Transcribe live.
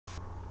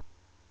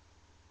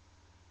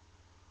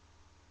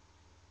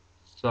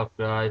What's up,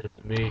 guys?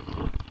 It's me,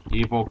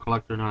 Evil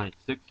Collector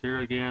 96 here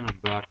again. I'm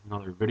back with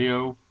another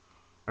video.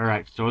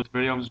 Alright, so this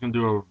video I'm just gonna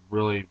do a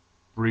really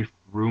brief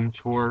room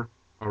tour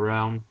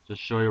around,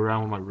 just show you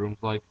around what my room's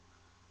like.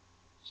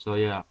 So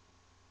yeah,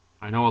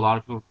 I know a lot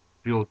of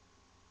people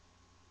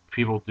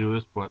do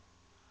this, but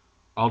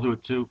I'll do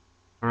it too.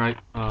 Alright,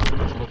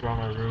 let's look around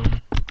my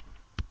room.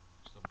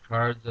 Some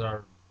cards that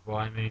are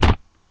behind me.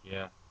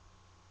 Yeah,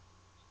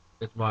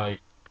 it's my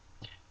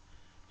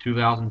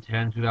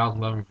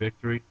 2010-2011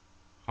 Victory.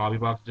 Hobby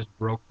box just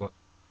broke, but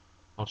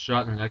I'll show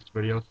it in the next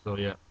video. So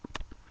yeah,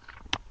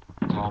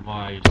 all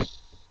my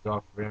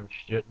stuff, random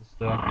shit and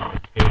stuff, my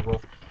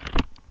table.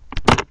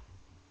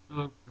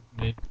 Oh,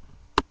 it's me.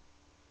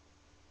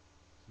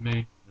 It's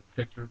me. The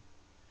picture.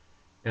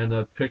 And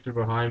the picture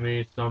behind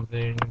me is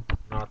something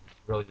not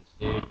really to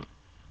see.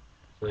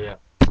 So yeah.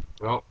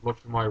 Well,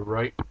 look to my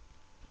right.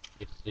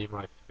 You can see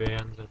my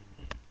fans and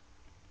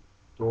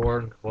door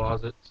and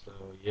closet. So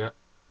yeah.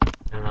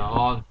 And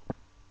on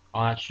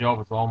that shelf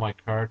is all my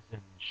cards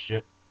and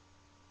shit.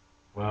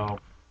 Well,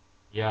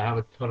 yeah, I have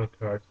a ton of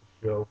cards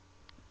to show.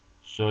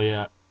 So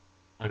yeah,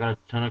 I got a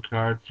ton of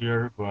cards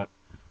here, but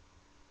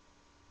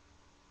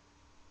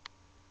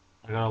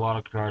I got a lot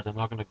of cards. I'm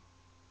not gonna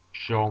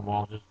show them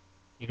all. Just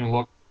you can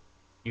look.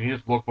 You can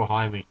just look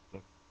behind me.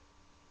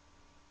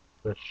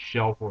 The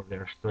shelf over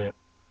there. So yeah.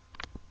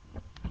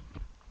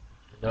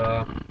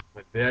 And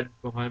my bed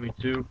behind me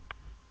too.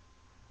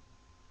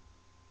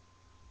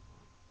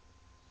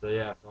 So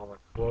yeah, it's all my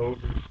clothes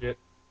and shit.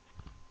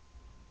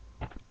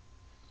 It's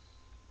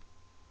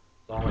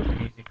all my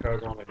PC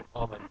cards on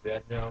my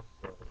bed now.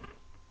 So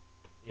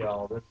yeah,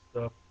 all this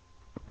stuff.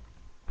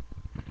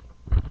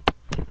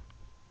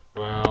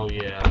 Well,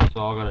 yeah, that's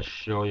all I gotta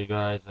show you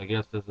guys. I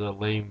guess this is a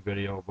lame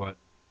video, but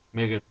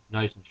make it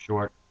nice and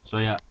short. So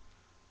yeah,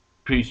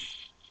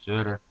 peace. See you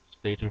later.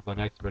 Stay tuned for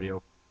the next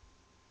video.